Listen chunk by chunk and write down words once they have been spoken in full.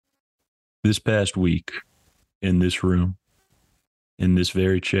This past week, in this room, in this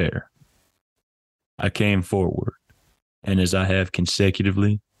very chair, I came forward, and as I have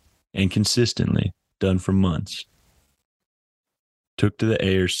consecutively and consistently done for months, took to the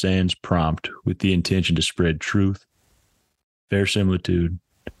air sans prompt with the intention to spread truth, verisimilitude,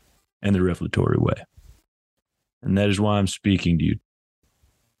 and the revelatory way. And that is why I'm speaking to you.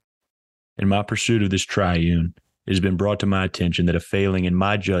 In my pursuit of this triune, it has been brought to my attention that a failing in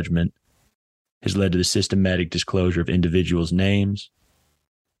my judgment has led to the systematic disclosure of individuals' names,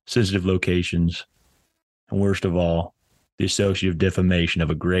 sensitive locations, and worst of all, the associative defamation of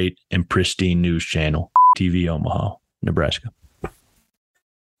a great and pristine news channel, TV Omaha, Nebraska.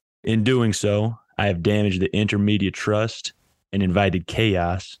 In doing so, I have damaged the intermediate trust and invited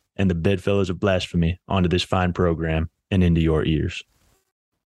chaos and the bedfellows of blasphemy onto this fine program and into your ears.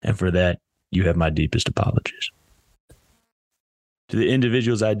 And for that, you have my deepest apologies. To the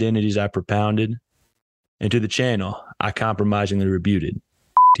individuals' identities I propounded, and to the channel I compromisingly rebuted,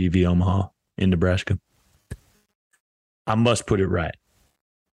 TV Omaha in Nebraska, I must put it right,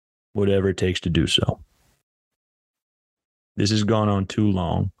 whatever it takes to do so. This has gone on too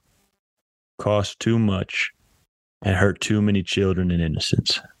long, cost too much, and hurt too many children and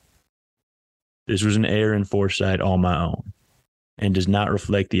innocents. This was an error in foresight all my own, and does not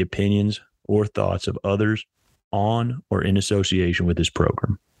reflect the opinions or thoughts of others on or in association with this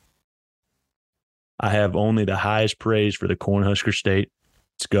program. I have only the highest praise for the Cornhusker State,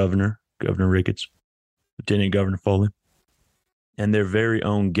 its governor, Governor Ricketts, Lieutenant Governor Foley, and their very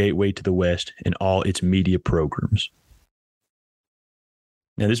own gateway to the West in all its media programs.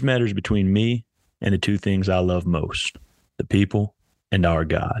 Now, this matters between me and the two things I love most, the people and our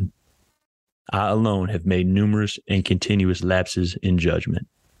God. I alone have made numerous and continuous lapses in judgment,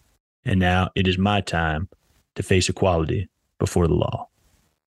 and now it is my time to face equality before the law.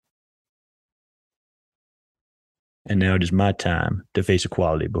 And now it is my time to face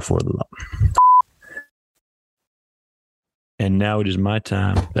equality before the law. And now it is my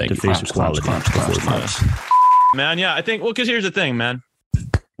time to face equality before the law. Man, yeah, I think, well, because here's the thing, man.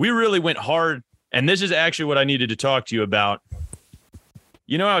 We really went hard, and this is actually what I needed to talk to you about.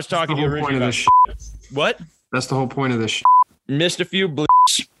 You know, I was talking to you originally about what? That's the whole point of this shit. Missed a few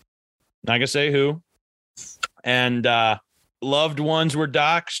bleeps. Not gonna say who. And loved ones were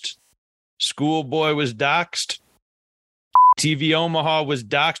doxxed. Schoolboy was doxxed. TV Omaha was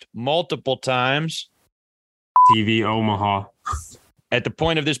doxxed multiple times. TV Omaha. At the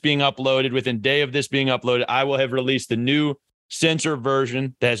point of this being uploaded, within a day of this being uploaded, I will have released the new censor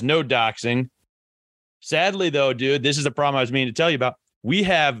version that has no doxing. Sadly, though, dude, this is the problem I was meaning to tell you about. We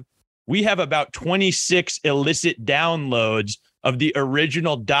have about 26 illicit downloads of the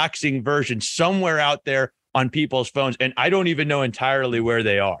original doxing version somewhere out there on people's phones, and I don't even know entirely where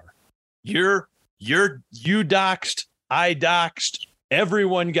they are. You doxed, I doxed,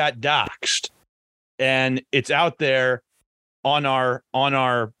 everyone got doxed, and it's out there on our.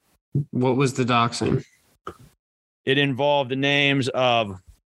 What was the doxing? It involved the names of,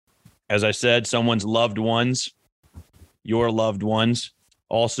 as I said, someone's loved ones, your loved ones.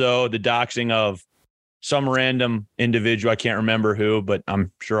 Also, the doxing of some random individual. I can't remember who, but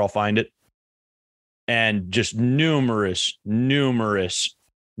I'm sure I'll find it. And just numerous.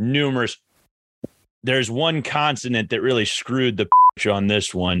 There's one consonant that really screwed the on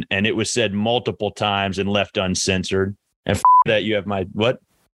this one, and it was said multiple times and left uncensored. And that, you have my what?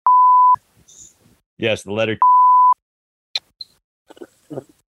 Yes, the letter.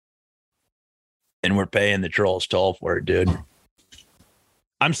 And we're paying the trolls toll for it, dude.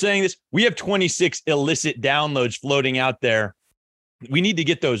 I'm saying this. We have 26 illicit downloads floating out there. We need to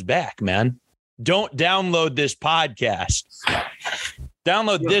get those back, man. Don't download this podcast.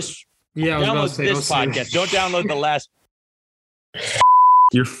 Download this. Yeah, download this podcast. Don't download the last.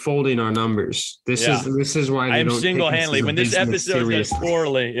 You're folding our numbers. This is why I'm single-handedly. When this episode does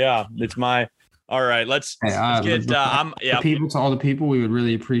poorly, it's my. All right, let's get. To all the people, we would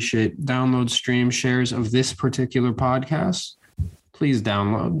really appreciate download, stream, shares of this particular podcast. Please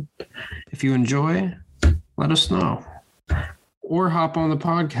download. If you enjoy, let us know, or hop on the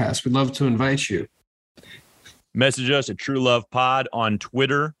podcast. We'd love to invite you. Message us at True Love Pod on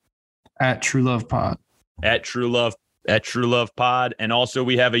Twitter. At True Love Pod. At True Love Pod, and also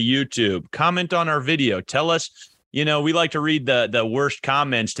we have a YouTube. Comment on our video. Tell us. You know, we like to read the worst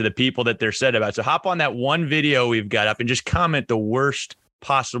comments to the people that they're said about. So hop on that one video we've got up and just comment the worst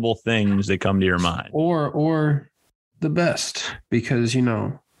possible things that come to your mind. Or the best, because, you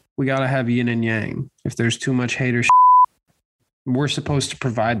know, we got to have yin and yang. If there's too much hater we're supposed to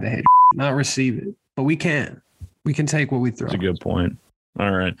provide the hater, not receive it. But we can take what we throw. That's a good point.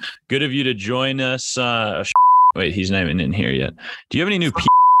 All right. Good of you to join us. Wait, he's not even in here yet. Do you have any new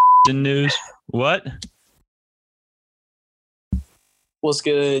news? What? What's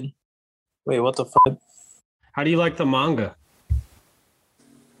good? Wait, what the fuck? How do you like the manga?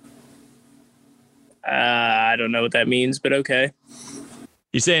 I don't know what that means, but okay.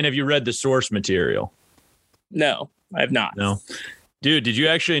 He's saying, have you read the source material? No, I have not. No. Dude, did you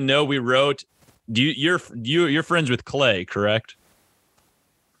actually know we wrote? You're friends with Clay, correct?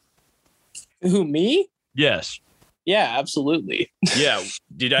 Who, me? Yes. Yeah, absolutely. Yeah.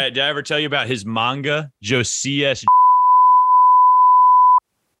 Did I ever tell you about his manga, Josias?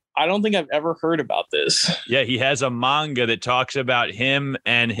 I don't think I've ever heard about this. Yeah, he has a manga that talks about him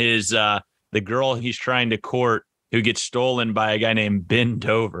and his the girl he's trying to court who gets stolen by a guy named Ben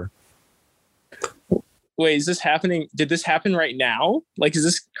Dover. Wait, is this happening? Did this happen right now? Like, is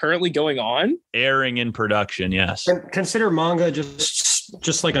this currently going on? Airing in production, yes. Consider manga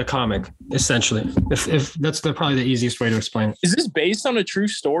just like a comic, essentially. If that's probably the easiest way to explain it. Is this based on a true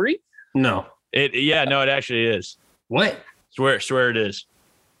story? No. It actually is. What? Swear it is.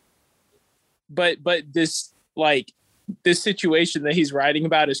 But this situation that he's writing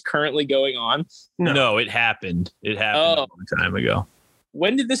about is currently going on? No, it happened. It happened a long time ago.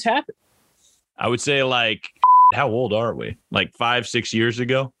 When did this happen? I would say, like, how old are we? Like 5-6 years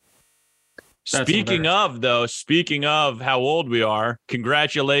ago? Speaking of how old we are,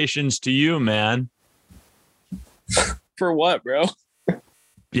 congratulations to you, man. For what, bro?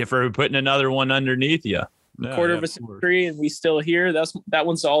 Yeah, for putting another one underneath you. No, Quarter of a century and we still here. That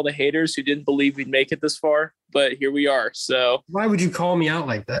one's to all the haters who didn't believe we'd make it this far, but here we are. So why would you call me out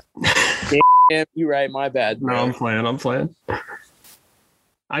like that? Damn, you're right. My bad. Bro. No, I'm playing.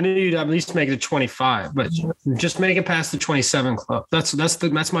 I knew you'd at least make it to 25, but just make it past the 27 club.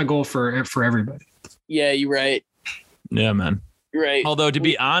 That's my goal for everybody. Yeah, you're right. Yeah, man. You're right. Although, to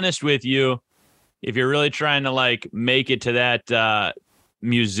be honest with you, if you're really trying to like make it to that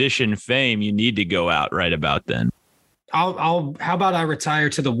musician fame, you need to go out right about then. How about I retire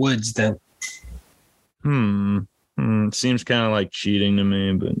to the woods then? Seems kind of like cheating to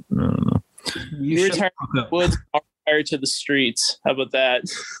me, but I don't know. You retire to the woods, I'll retire to the streets. How about that?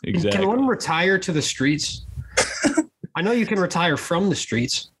 Exactly. Can one retire to the streets? I know you can retire from the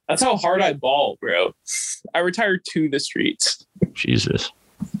streets. That's how hard I ball, bro. I retired to the streets. Jesus.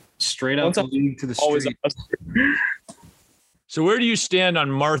 Straight up to the street. So where do you stand on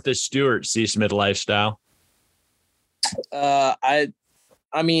Martha Stewart, C. Smith lifestyle?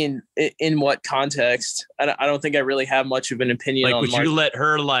 I mean, in what context? I don't think I really have much of an opinion. Like, on would you let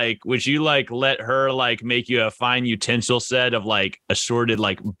her make you a fine utensil set of like assorted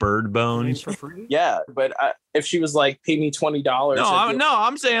like bird bones for free? Yeah, but if she was like, pay me $20.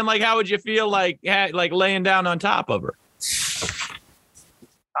 I'm saying like, how would you feel like laying down on top of her?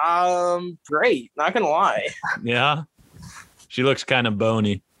 Great. Not gonna lie. Yeah, she looks kind of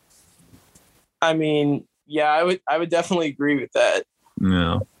bony. I mean, yeah, I would definitely agree with that.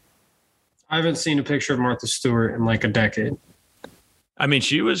 No, I haven't seen a picture of Martha Stewart in like a decade. I mean,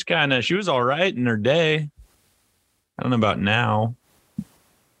 she was all right in her day. I don't know about now.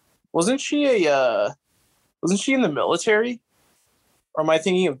 Wasn't she in the military? Or am I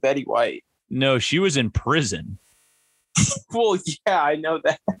thinking of Betty White? No, she was in prison. Well, yeah, I know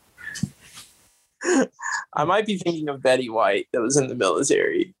that. I might be thinking of Betty White that was in the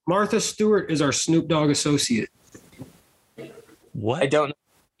military. Martha Stewart is our Snoop Dogg associate. What? I don't know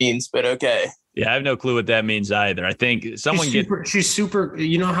what it means, but okay. Yeah, I have no clue what that means either. I think she's super.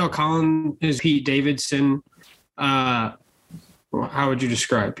 You know how Colin is Pete Davidson? How would you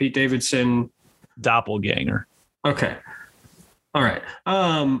describe Pete Davidson? Doppelganger. Okay. All right.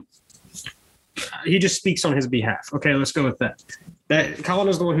 He just speaks on his behalf. Okay, let's go with that. That Colin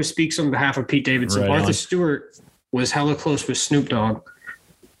is the one who speaks on behalf of Pete Davidson. Right Martha on. Stewart was hella close with Snoop Dogg,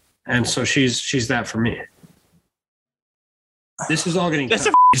 and so she's that for me. This is all getting. That's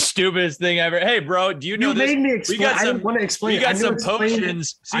the stupidest thing ever. Hey, bro, do you know this? Made me explain. I didn't want to explain. We got some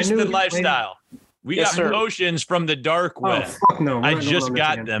potions. Seasoned lifestyle. We got potions from the dark web. Oh, fuck no. I just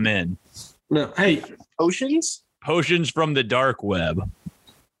got them in. No, hey, Potions? Potions from the dark web.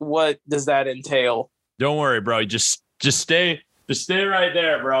 What does that entail? Don't worry, bro. Just stay right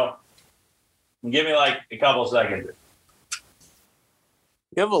there, bro. Give me like a couple seconds.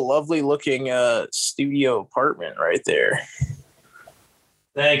 You have a lovely looking studio apartment right there.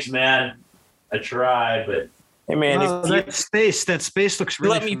 Thanks, man. I tried, but hey, man, that space looks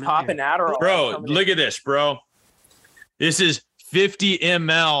really. Let me pop an Adderall, bro. Look at this, bro. This is 50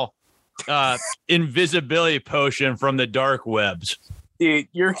 ml invisibility potion from the dark webs. Dude,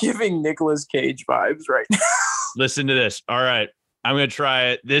 you're giving Nicolas Cage vibes right now. Listen to this. All right. I'm going to try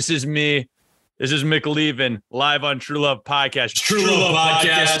it. This is me. This is McLeavin live on True Love Podcast. True Love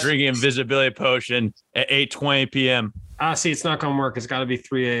Podcast. Drinking Invisibility Potion at 8:20 p.m. See, it's not going to work. It's got to be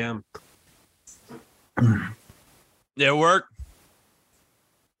 3 a.m. Did it work?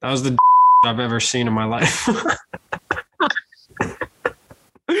 That was the I've ever seen in my life.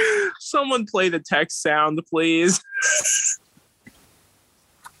 Someone play the text sound, please.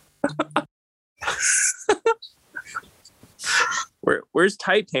 Where's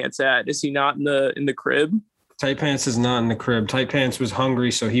Tight Pants at? Is he not in the crib? Tight Pants is not in the crib. Tight Pants was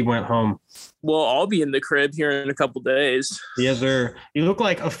hungry, so he went home. Well, I'll be in the crib here in a couple days. Yes, sir. You look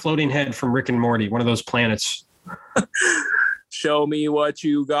like a floating head from Rick and Morty, one of those planets. Show me what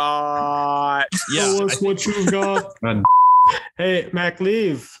you got. Show us what you got. Hey,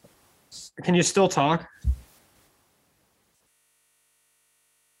 McLeave, can you still talk?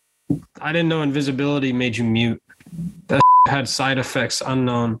 I didn't know invisibility made you mute. That had side effects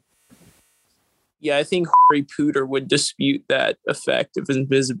unknown. Yeah, I think Harry Pooter would dispute that effect of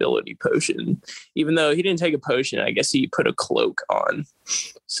invisibility potion. Even though he didn't take a potion, I guess he put a cloak on.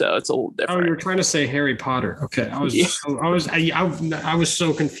 So it's a little different. Oh, you were trying to say Harry Potter. Okay. I was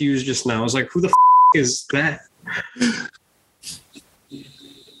so confused just now. I was like, who the is that?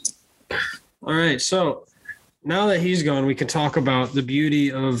 All right. So now that he's gone, we can talk about the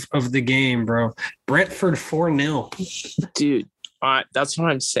beauty of the game, bro. Brentford 4-0. Dude, that's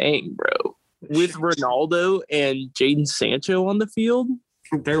what I'm saying, bro. With Ronaldo and Jadon Sancho on the field?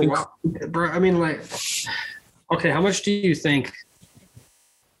 Bro, I mean, like, okay, how much do you think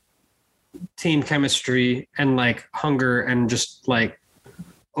team chemistry and, like, hunger and just, like,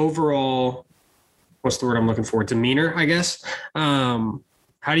 overall, what's the word I'm looking for? Demeanor, I guess.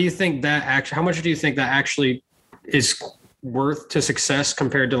 How do you think that how much do you think that actually is worth to success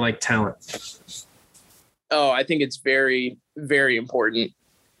compared to, like, talent? Oh, I think it's very, very important.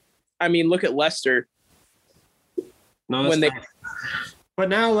 I mean, look at Leicester. No, that's but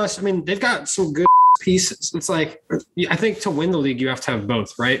now Leicester, I mean, they've got some good pieces. It's like, I think to win the league, you have to have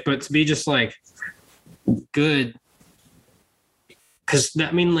both, right? But to be just like good, because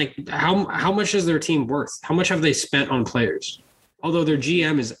I mean, like, how much is their team worth? How much have they spent on players? Although their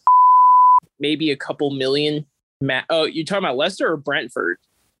GM is maybe a couple million. Oh, you talking about Leicester or Brentford?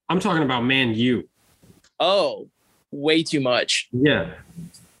 I'm talking about Man U. Oh, way too much. Yeah.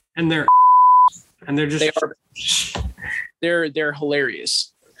 And they're just they're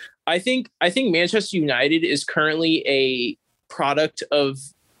hilarious. I think Manchester United is currently a product of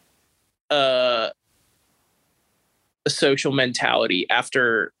a social mentality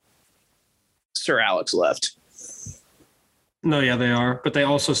after Sir Alex left. No, yeah, they are, but they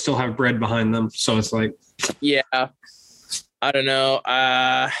also still have bread behind them, so it's like, yeah, I don't know.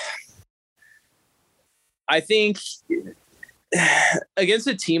 I think against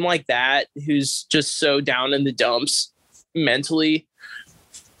a team like that, who's just so down in the dumps mentally,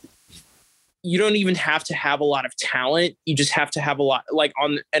 you don't even have to have a lot of talent. You just have to have a lot, like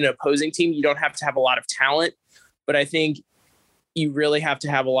on an opposing team, you don't have to have a lot of talent, but I think you really have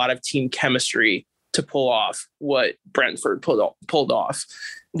to have a lot of team chemistry to pull off what Brentford pulled off.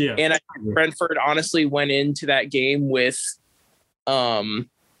 Yeah. And I think Brentford honestly went into that game with some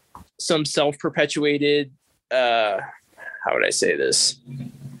self-perpetuated, how would I say this?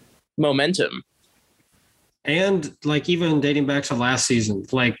 Momentum. And like even dating back to last season,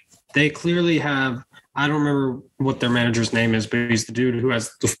 like they clearly have, I don't remember what their manager's name is, but he's the dude who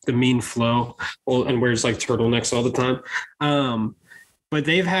has the mean flow and wears like turtlenecks all the time. But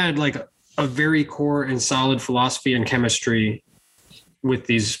they've had like a very core and solid philosophy and chemistry with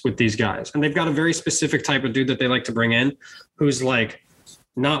these guys. And they've got a very specific type of dude that they like to bring in who's like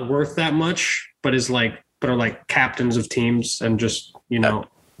not worth that much, but are like captains of teams and just, you know,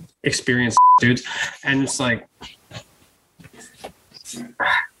 experienced dudes. And it's like,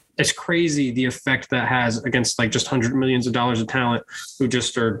 it's crazy the effect that has against like just hundreds of millions of dollars of talent who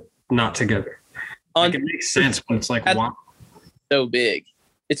just are not together. Like it makes sense, but it's like, wow. So big.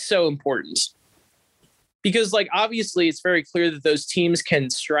 It's so important. Because like, obviously it's very clear that those teams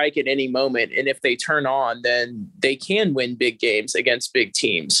can strike at any moment. And if they turn on, then they can win big games against big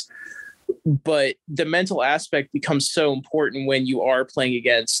teams. But the mental aspect becomes so important when you are playing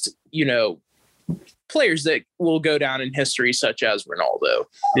against, you know, players that will go down in history, such as Ronaldo,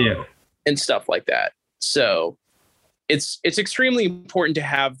 and stuff like that. So it's extremely important to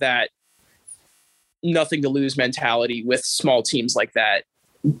have that nothing to lose mentality with small teams like that,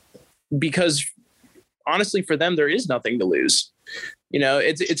 because honestly, for them, there is nothing to lose. You know,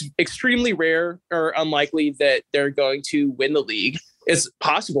 it's extremely rare or unlikely that they're going to win the league. It's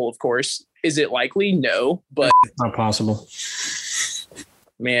possible, of course. Is it likely? No, but it's not possible.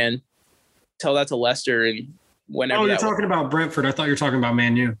 Man, tell that to Leicester and whenever. Oh, you're talking about Brentford. I thought you were talking about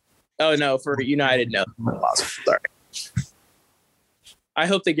Man U. Oh no, for United, no. Sorry. I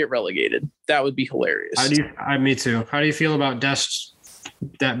hope they get relegated. That would be hilarious. Me too. How do you feel about Dest?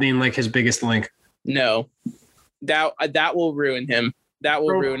 That being like his biggest link? No, that will ruin him. That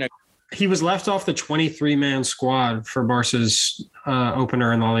will ruin it. He was left off the 23-man squad for Barca's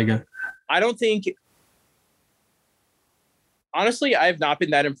opener in La Liga. I don't think. Honestly, I have not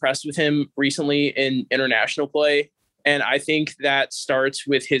been that impressed with him recently in international play, and I think that starts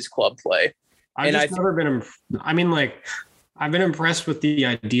with his club play. I've never been. I've been impressed with the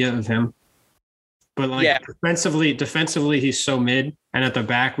idea of him, but defensively, he's so mid, and at the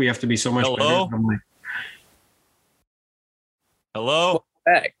back, we have to be so much better. Hello?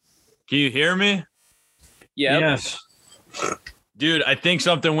 Back. Can you hear me? Yep. Yes. Dude, I think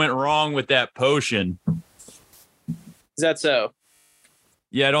something went wrong with that potion. Is that so?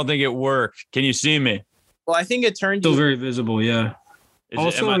 Yeah, I don't think it worked. Can you see me? Well, I think it turned still very visible, yeah.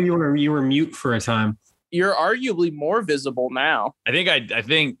 You were mute for a time. You're arguably more visible now. I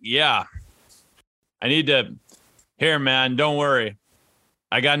think, yeah. I need to. Here, man, don't worry.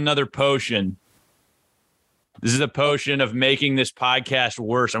 I got another potion. This is a potion of making this podcast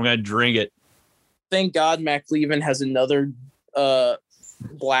worse. I'm going to drink it. Thank God McLeavin has another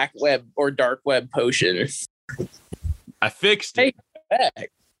black web or dark web potion. I fixed it. Hey,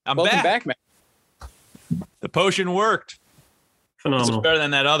 back. Welcome back, man. The potion worked. Phenomenal. It's better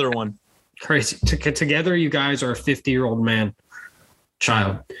than that other one. Crazy. Together, you guys are a 50-year-old man,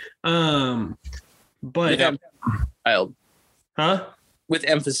 child. But child, huh? With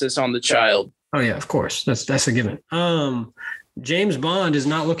emphasis on the child. Oh yeah, of course. That's a given. James Bond is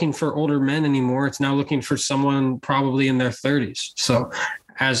not looking for older men anymore. It's now looking for someone probably in their 30s. So,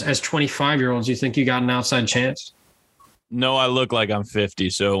 as 25-year-olds, you think you got an outside chance? No, I look like I'm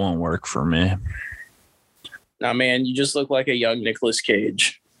 50, so it won't work for me. Nah, man, you just look like a young Nicolas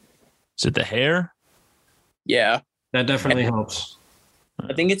Cage. Is it the hair? Yeah, that definitely helps.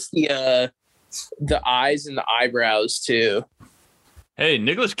 I think it's the eyes and the eyebrows too. Hey,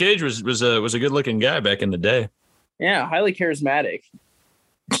 Nicolas Cage was a good looking guy back in the day. Yeah, highly charismatic.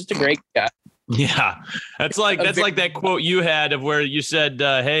 Just a great guy. Yeah, that's like that quote you had of where you said,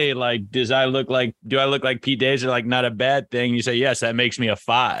 "Hey, like, do I look like Pete Davidson? Like, not a bad thing." You say, "Yes, that makes me a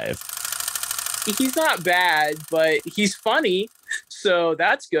 5." He's not bad, but he's funny, so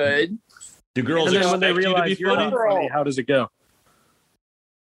that's good. Do girls expect when they realize you to be funny? How does it go?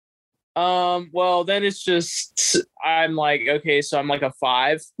 Well, then it's just I'm like, okay, so I'm like a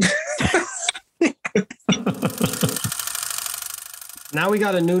 5. Now we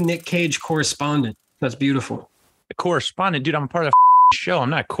got a new Nick Cage correspondent. That's beautiful. A correspondent, dude. I'm a part of the show. I'm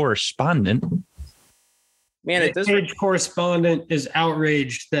not a correspondent. Man, Nick Cage correspondent is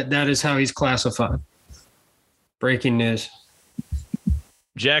outraged that is how he's classified. Breaking news.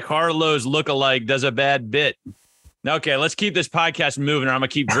 Jack Harlow's lookalike does a bad bit. Okay, let's keep this podcast moving, or I'm gonna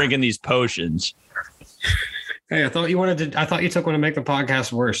keep drinking these potions. Hey, I thought you took one to make the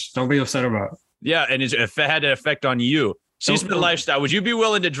podcast worse. Don't be upset about it. Yeah, and it had an effect on you. Seasoned lifestyle. Would you be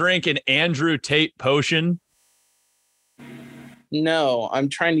willing to drink an Andrew Tate potion? No, I'm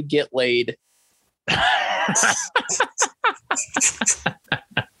trying to get laid. How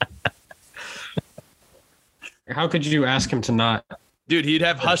could you ask him to not? Dude, he'd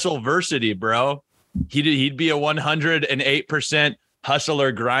have hustleversity, bro. He'd be a 108%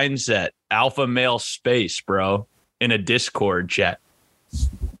 hustler grind set, alpha male space, bro, in a Discord chat.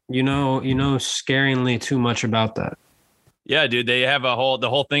 You know scaringly too much about that. Yeah, dude, they have the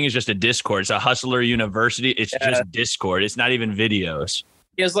whole thing is just a Discord. It's a hustler university. It's just Discord. It's not even videos.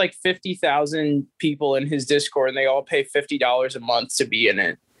 He has like 50,000 people in his Discord, and they all pay $50 a month to be in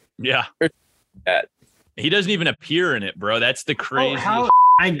it. Yeah. He doesn't even appear in it, bro. That's the crazy.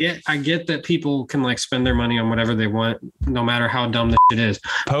 I get that people can like spend their money on whatever they want, no matter how dumb the shit is.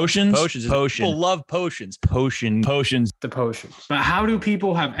 Potions. People love potions. Potions. The potions. But how do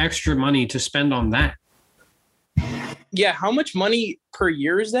people have extra money to spend on that? Yeah, how much money per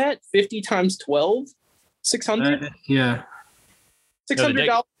year is that? 50 times 12? 600? Yeah.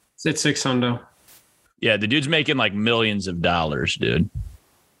 $600. It's 600. Yeah, the dude's making like millions of dollars, dude.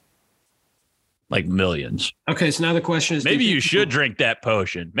 Like millions. Okay, so now the question is, maybe you should drink that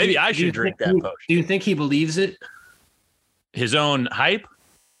potion. Maybe I should drink that potion. Do you think he believes it? His own hype?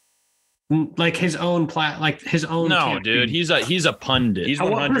 Like his own his own. No, campaign. dude, he's a pundit. He's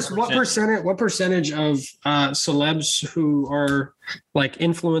 100%. What percentage of celebs who are like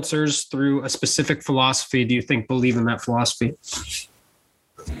influencers through a specific philosophy do you think believe in that philosophy?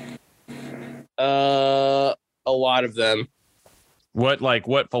 A lot of them.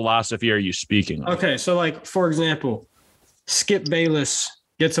 What philosophy are you speaking of? Okay, so like for example, Skip Bayless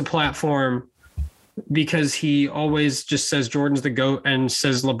gets a platform because he always just says Jordan's the GOAT and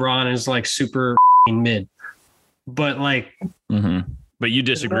says LeBron is like super mid. But like, but you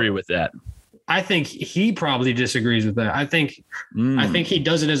disagree with that. I think he probably disagrees with that. I think he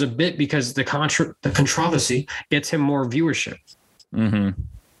does it as a bit because the controversy gets him more viewership.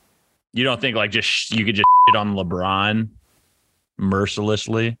 You don't think like you could just shit on LeBron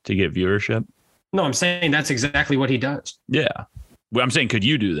mercilessly to get viewership? No, I'm saying that's exactly what he does. Yeah. Well, I'm saying, could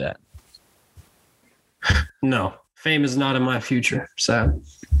you do that? No, fame is not in my future. Sad.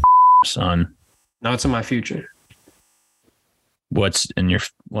 Son. No, it's in my future. What's in your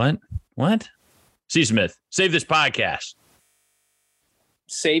what? C. Smith, save this podcast.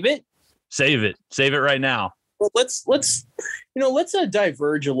 Save it. Save it right now. Well, let's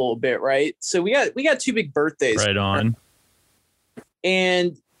diverge a little bit, right? So we got two big birthdays. Right on.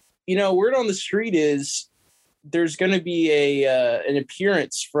 And word on the street is there's going to be an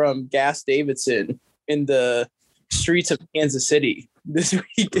appearance from Gas Davidson in the streets of Kansas City this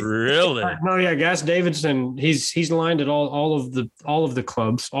week. Really? No, yeah, Gas Davidson. He's lined at all of the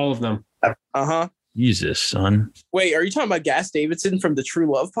clubs, all of them. Jesus, son. Wait, are you talking about Gas Davidson from the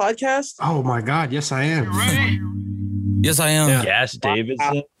True Love podcast? Oh my God, yes I am. Yes, I am. Yeah. Gas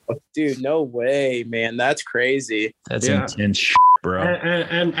Davidson? Dude, no way, man. That's crazy. That's intense shit, bro.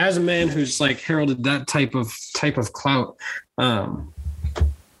 And as a man who's like heralded that type of clout,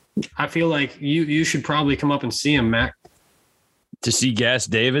 I feel like you should probably come up and see him, Mac. To see Gas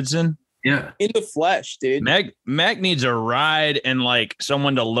Davidson? Yeah. In the flesh, dude. Mac needs a ride and like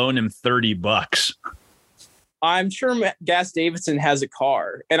someone to loan him $30. I'm sure Gas Davidson has a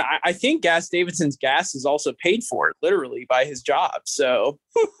car. And I think Gas Davidson's gas is also paid for, literally, by his job. So,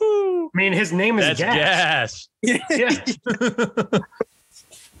 I mean, his name is Gas. Yeah.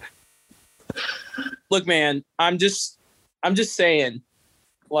 Look, man, I'm just saying,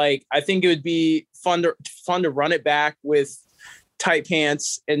 like, I think it would be fun to run it back with tight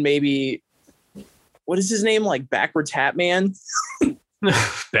pants and maybe, what is his name? Like Backwards Hat Man?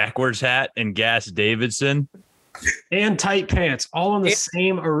 Backwards Hat and Gas Davidson. And tight pants, all in the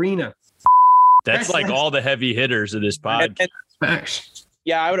same arena. That's like all the heavy hitters of this podcast.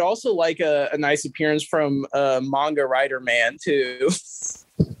 Yeah, I would also like a nice appearance from Manga Writer Man too.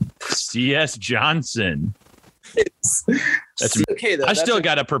 C.S. Johnson. That's okay though. I still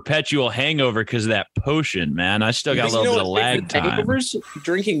got a perpetual hangover because of that potion, man. I still got a little bit of lag time.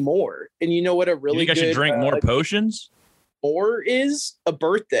 Drinking more, and you know what a really good. I should drink more potions. More is a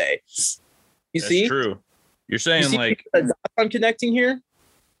birthday. You see, true. You're saying like I'm connecting here.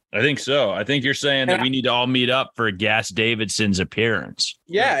 I think so. I think you're saying that we need to all meet up for Gas Davidson's appearance.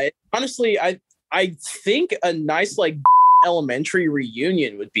 Yeah, honestly, I think a nice like elementary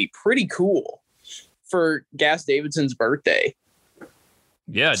reunion would be pretty cool for Gas Davidson's birthday.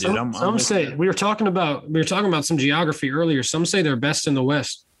 Yeah, dude. Some say we were talking about some geography earlier. Some say they're best in the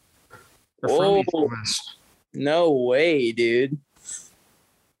West. Or from the West. No way, dude.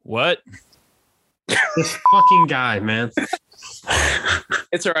 What? This fucking guy, man.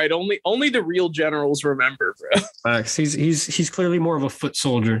 It's all right. Only the real generals remember, bro. He's clearly more of a foot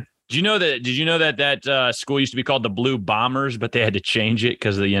soldier. Did you know that school used to be called the Blue Bombers, but they had to change it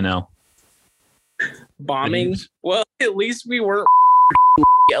because of bombing? Well, at least we weren't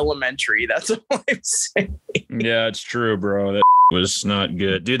elementary. That's all I'm saying. Yeah, it's true, bro. That was not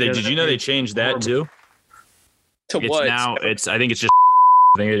good, dude. Did you know they changed that too? To what? Now I think it's just.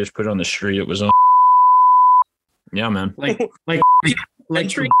 I think they just put it on the street. It was on. Yeah, man. Like.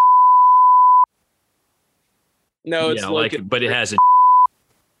 No, it's but it has a.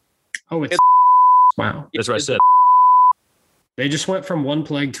 Oh, it's wow. That's what I said. They just went from one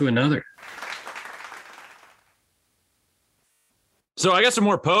plague to another. So I got some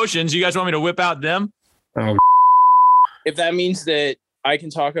more potions. You guys want me to whip out them? Oh, if that means that I can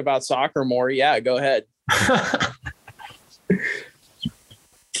talk about soccer more, yeah, go ahead.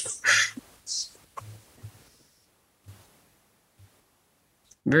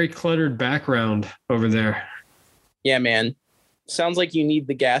 Very cluttered background over there. Yeah, man. Sounds like you need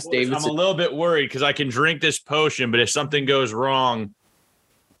the Gas Davidson. I'm a little bit worried because I can drink this potion, but if something goes wrong,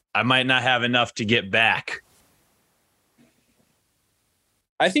 I might not have enough to get back.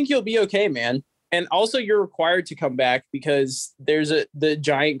 I think you'll be okay, man. And also you're required to come back because there's the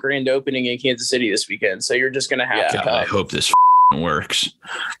giant grand opening in Kansas City this weekend. So you're just going to have to come. I hope this works.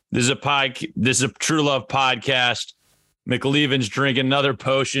 This is a True Love podcast. McLeaven's drinking another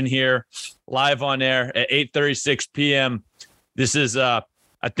potion here live on air at 8:36 p.m. This is I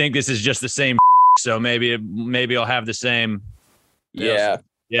think this is just the same. So maybe I'll have the same Yeah.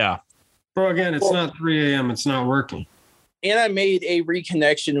 Yeah. Bro, again, it's not 3 a.m. It's not working. And I made a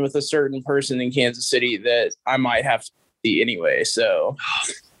reconnection with a certain person in Kansas City that I might have to see anyway. So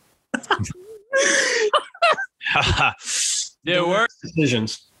Did it work?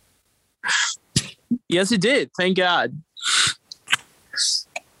 Decisions. yes, it did. Thank God.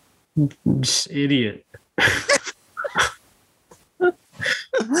 Just idiot.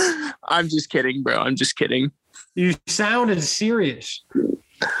 I'm just kidding, bro. I'm just kidding. You sounded serious.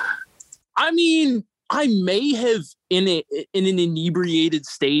 I mean, I may have in an inebriated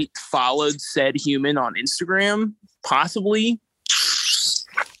state followed said human on Instagram, possibly.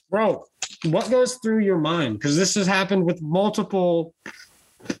 Bro, what goes through your mind? Because this has happened with multiple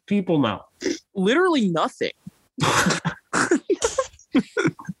people now. Literally nothing.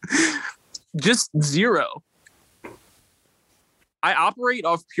 Just zero. I operate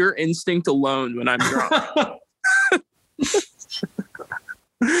off pure instinct alone when I'm drunk.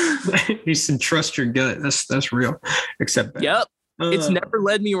 You said trust your gut. That's real. Except that. Yep. It's never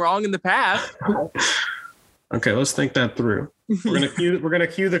led me wrong in the past. Okay, let's think that through. We're gonna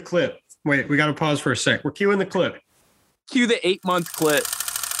cue the clip. Wait, we gotta pause for a sec. We're cueing the clip. Cue the 8-month clip.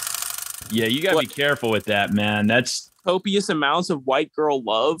 Yeah, you gotta be careful with that, man. That's Copious amounts of white girl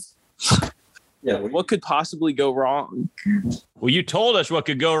love. Yeah. What could possibly go wrong? well, you told us what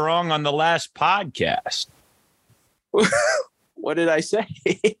could go wrong on the last podcast. What did I say?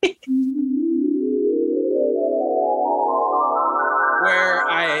 Where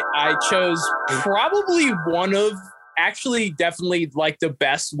I chose probably one of, actually definitely like the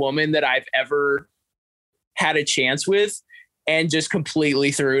best woman that I've ever had a chance with, and just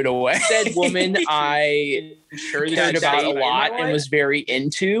completely threw it away. That woman I cared about a lot and was very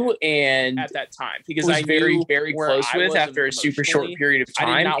into, and at that time, because I was very, very close with after a super short period of time.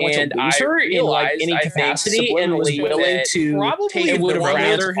 I did not want to lose her in like any capacity, and was willing to probably would have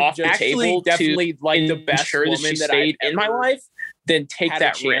rather off the table. Definitely like the best woman that stayed in my life than take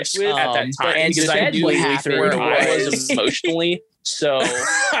that risk at that time, and because I knew where I was emotionally. So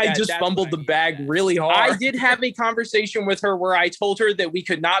I just fumbled the bag really hard. I did have a conversation with her where I told her that we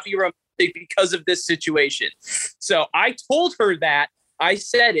could not be romantic because of this situation. So I told her that. I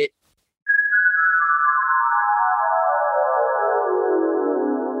said it.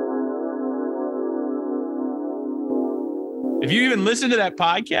 Have you even listened to that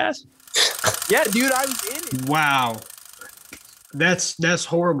podcast? Yeah, dude, I was in it. Wow. That's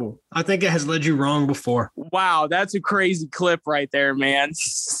horrible. I think it has led you wrong before. Wow, that's a crazy clip right there, man.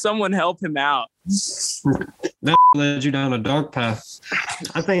 Someone help him out. That led you down a dark path.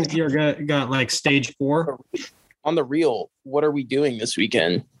 I think you got like stage 4. On the real, what are we doing this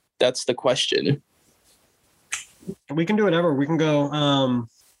weekend? That's the question. We can do whatever. We can go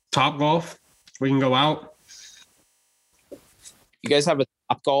Top Golf. We can go out. You guys have a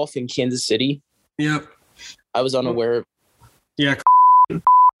Top Golf in Kansas City? Yep. I was unaware of. Yeah,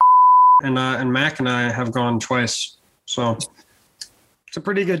 and Mac and I have gone twice, so it's a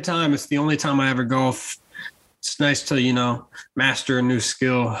pretty good time. It's the only time I ever golf. It's nice to master a new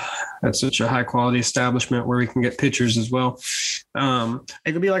skill at such a high quality establishment where we can get pictures as well.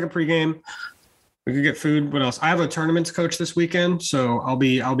 It could be like a pregame. We could get food. What else? I have a tournaments coach this weekend, so I'll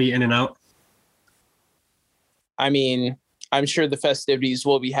be in and out. I mean, I'm sure the festivities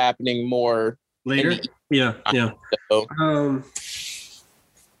will be happening more later. Yeah. So.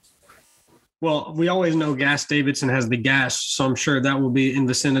 Well, we always know Gas Davidson has the gas, so I'm sure that will be in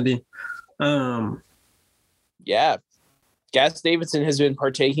vicinity. Yeah. Gas Davidson has been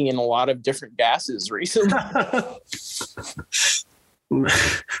partaking in a lot of different gases recently.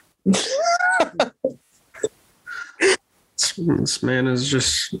 This man is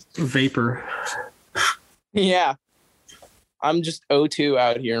just vapor. Yeah. I'm just O2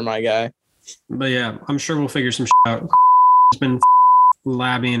 out here, my guy. But yeah, I'm sure we'll figure some out. It's been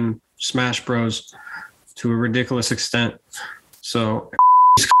labbing Smash Bros to a ridiculous extent. So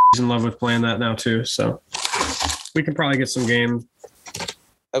he's in love with playing that now too. So we can probably get some game.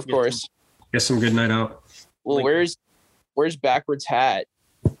 Of course. Get some good night out. Well, where's Backwards Hat?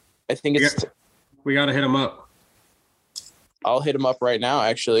 I think we got to hit him up. I'll hit him up right now,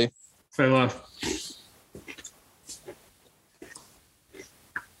 actually. Say love.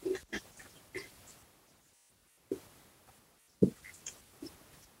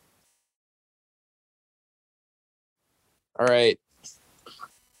 All right.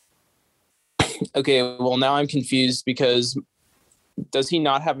 Okay, well, now I'm confused because does he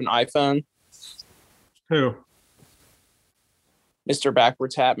not have an iPhone? Who? Mr.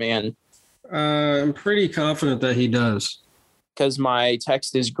 Backwards Hat Man. I'm pretty confident that he does. Because my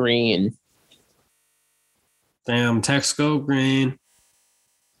text is green. Damn, text go green.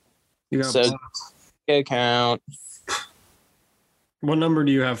 You got so blocked. account. What number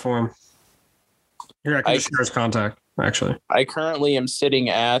do you have for him? Here, I can just share his contact, actually. I currently am sitting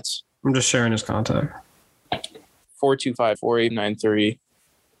at I'm just sharing his contact. 425-4893.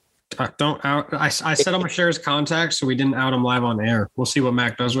 Don't out. I said I'm gonna share his contact, so we didn't out him live on air. We'll see what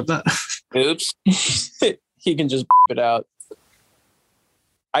Mac does with that. Oops. He can just it out.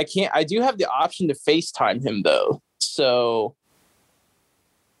 I can't. I do have the option to FaceTime him though. So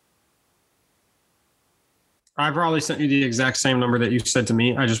I probably sent you the exact same number that you said to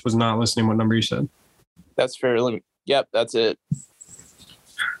me. I just was not listening what number you said. that's fair. Yep, that's it.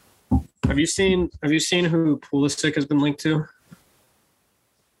 Have you seen who Pulisic has been linked to?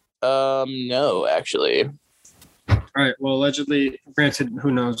 No, actually. All right. Well, allegedly, granted,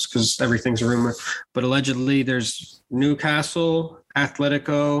 who knows because everything's a rumor, but allegedly there's Newcastle,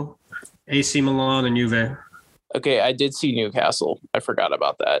 Atletico, AC Milan, and Juve. Okay, I did see Newcastle. I forgot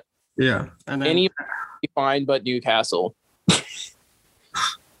about that. Yeah. And then Any fine but Newcastle.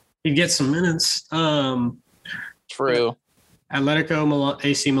 he'd get some minutes. True. Atletico, Milan,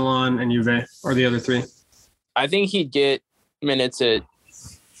 AC Milan, and Juve are the other three. I think he'd get minutes at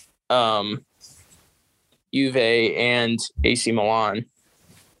Juve and AC Milan.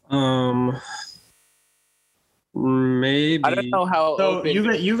 Maybe. I don't know how. So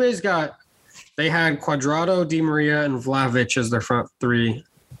Juve's got. They had Cuadrado, Di Maria, and Vlahovic as their front three.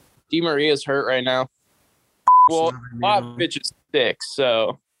 Di Maria's hurt right now. Well, Vlahovic is sick,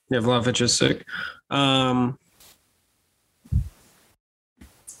 so yeah, Vlahovic is sick. I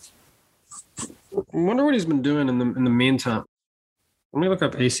wonder what he's been doing in the meantime. Let me look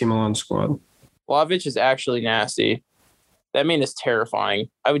up AC Milan squad. Vlahovic is actually nasty. That man is terrifying.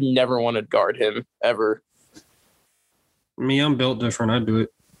 I would never want to guard him ever. Me, I'm built different. I'd do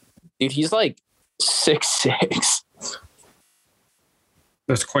it. Dude, he's like 6'6".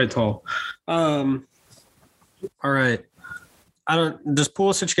 That's quite tall. All right. Does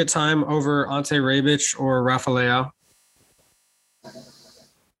Pulisic get time over Ante Rebic or Rafa Leao?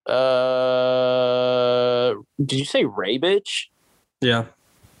 Did you say Rebic? Yeah.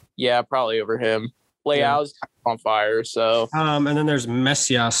 Yeah, probably over him. Leao's kind of on fire, so. And then there's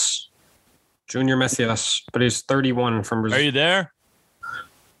Messias, Junior Messias, but he's 31 from Brazil. Are you there?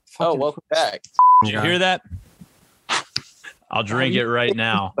 Oh, welcome back. Did you hear that? I'll drink it right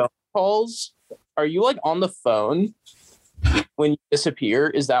now. Calls? Are you like on the phone when you disappear?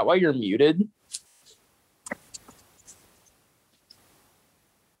 Is that why you're muted?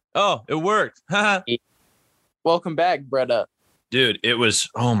 Oh, it worked. Welcome back, Bretta. Dude, it was,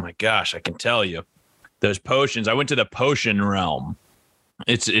 oh my gosh, I can tell you. Those potions, I went to the potion realm.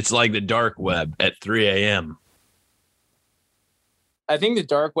 It's like the dark web at 3 a.m. I think the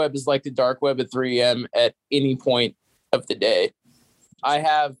dark web is like the dark web at 3 a.m. at any point of the day. I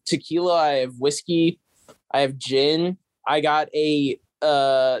have tequila, I have whiskey, I have gin. I got a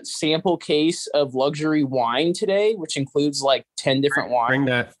sample case of luxury wine today, which includes like 10 different wines.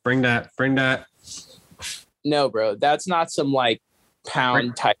 Bring that. No, bro, that's not some like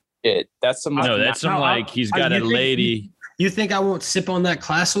pound type shit. That's some he's got a lady. You think I won't sip on that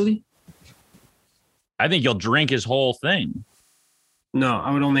classily? I think you'll drink his whole thing. No, I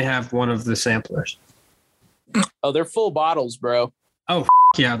would only have one of the samplers. Oh, they're full bottles, bro. Oh,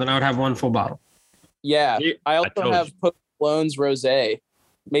 yeah, then I would have one full bottle. Yeah, I also have Post Malone's Rosé,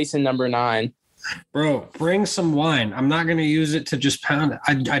 Mason number 9. Bro, bring some wine. I'm not going to use it to just pound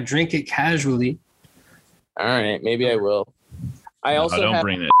it. I drink it casually. All right, maybe I will. I also don't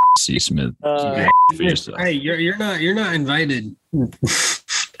bring that C. Smith. Hey, you're not invited.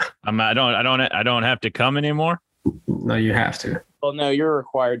 I don't have to come anymore. No, you have to. Well, no, you're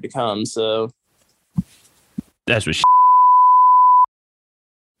required to come. So that's what.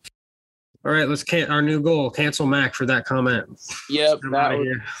 All right, let's our new goal. Cancel Mac for that comment. Yep,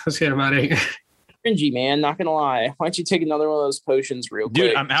 let's get him out of here. Cringy, man. Not gonna lie. Why don't you take another one of those potions real quick?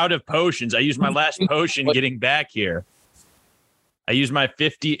 Dude, I'm out of potions. I used my last potion getting back here. I used my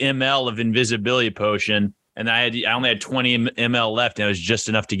 50 ml of invisibility potion, and I only had 20 ml left, and it was just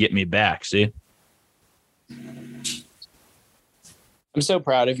enough to get me back. See? I'm so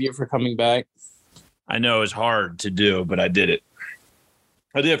proud of you for coming back. I know it was hard to do, but I did it.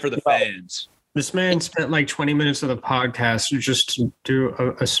 I did it for the fans. This man spent like 20 minutes of the podcast just to do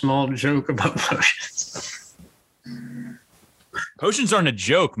a small joke about potions. Potions aren't a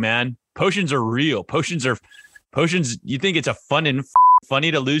joke, man. Potions are real. Potions. You think it's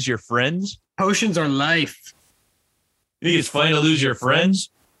funny to lose your friends? Potions are life. You think it's funny to lose your friends?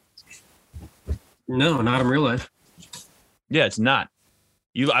 No, not in real life. Yeah, it's not.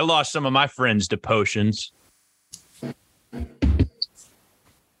 I lost some of my friends to potions.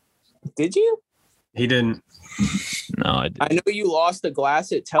 Did you? He didn't. No, I didn't. I know you lost a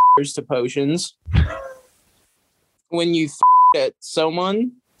glass at Tellers to potions. When you at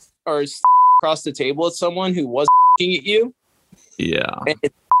someone or across the table at someone who was at you. Yeah. And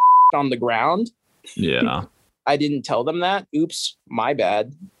it's on the ground. Yeah. I didn't tell them that. Oops, my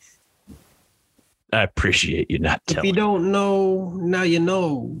bad. I appreciate you not telling. If you don't know, now you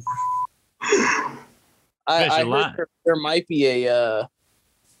know. I heard there might be a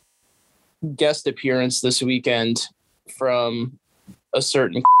guest appearance this weekend from a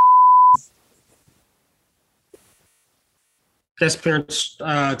certain Guest appearance to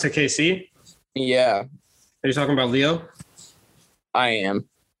KC? Yeah. Are you talking about Leo? I am.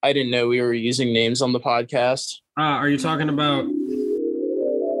 I didn't know we were using names on the podcast. Are you talking about...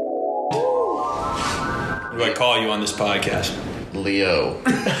 What do I call you on this podcast? Leo.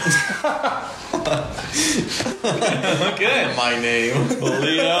 Okay. My name.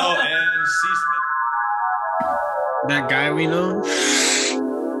 Leo and C. Smith. That guy we know?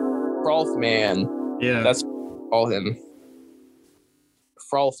 Frolf Man. Yeah. That's what we call him.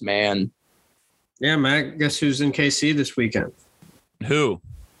 Frolf Man. Yeah, Matt. Guess who's in KC this weekend? Who?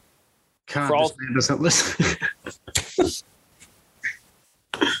 God, Frolf. this man doesn't listen.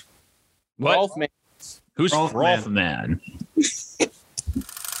 What? Frolf Man. Who's Frolf Frolf Man?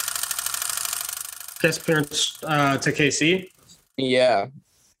 Guest appearance to KC? Yeah,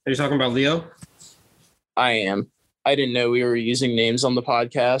 Are you talking about Leo? I am. I didn't know we were using names on the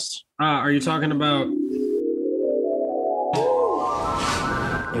podcast. Are you talking about...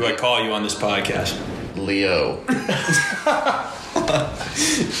 What do I call you on this podcast? Leo.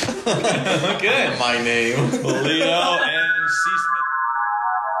 Okay. My name. Leo and C. Smith.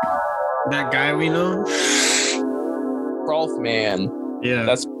 That guy we know? Frolf Man. Yeah.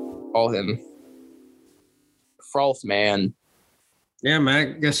 That's what we call him. Frolf Man. Yeah,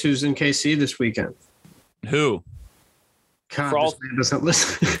 Matt. Guess who's in KC this weekend? Who? God, Frolf. this man doesn't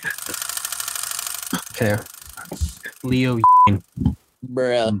listen. Okay. Leo.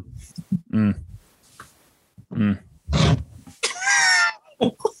 Bruh.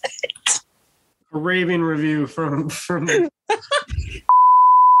 A raving review from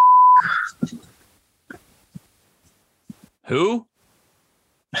Who?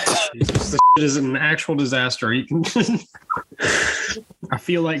 this shit is an actual disaster. You can I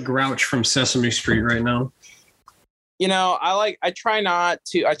feel like Grouch from Sesame Street right now. You know, I try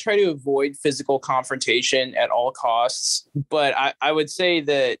to avoid physical confrontation at all costs, but I would say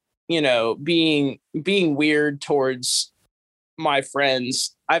that, you know, being weird towards my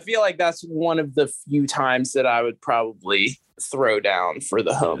friends, I feel like that's one of the few times that I would probably throw down for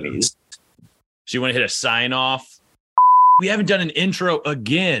the homies. So you want to hit a sign off? We haven't done an intro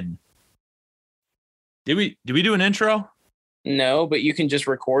again. Did we do an intro? No, but you can just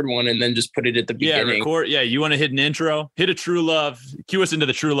record one and then just put it at the beginning. Yeah, record. Yeah, you want to hit an intro? Hit a True Love. Cue us into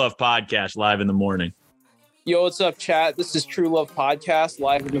the True Love podcast live in the morning. Yo, what's up, chat? This is True Love Podcast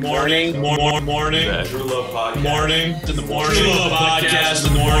live in the morning. Morning. Okay. True Love Podcast. Morning. In the morning. True Love podcast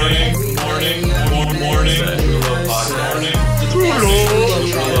in the morning. Morning. True Love Podcast. True Love.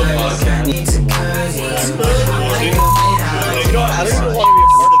 True Love Podcast. You know what? I don't even want to be a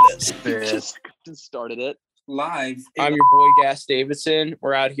part of this. Just started it. Live. I'm your boy, Gas Davidson.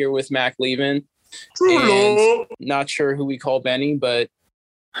 We're out here with Mac Levin. And not sure who we call Benny, but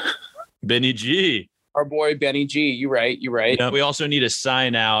Benny G. our boy Benny G. You right. Yeah, we also need a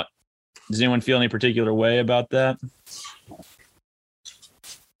sign out. Does anyone feel any particular way about that?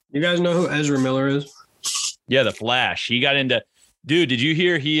 You guys know who Ezra Miller is? Yeah, the Flash. He got into... Dude, did you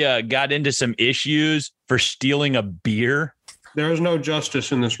hear he got into some issues for stealing a beer? There is no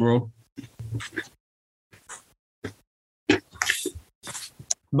justice in this world.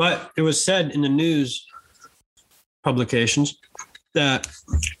 But it was said in the news publications that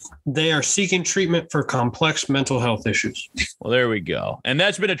they are seeking treatment for complex mental health issues. Well, there we go. And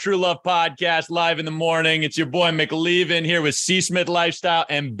that's been a True Love podcast live in the morning. It's your boy McLeavin here with C. Smith Lifestyle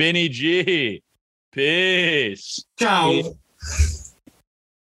and Benny G. Peace. Ciao.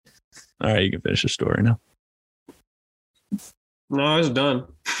 All right, you can finish the story now. No, it's done.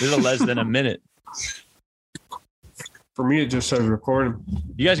 There's less than a minute. For me, it just says recording.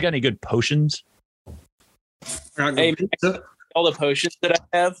 You guys got any good potions? Hey, all the potions that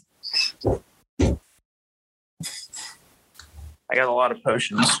I have. I got a lot of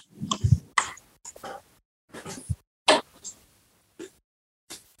potions.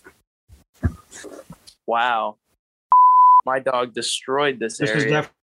 Wow. My dog destroyed this area.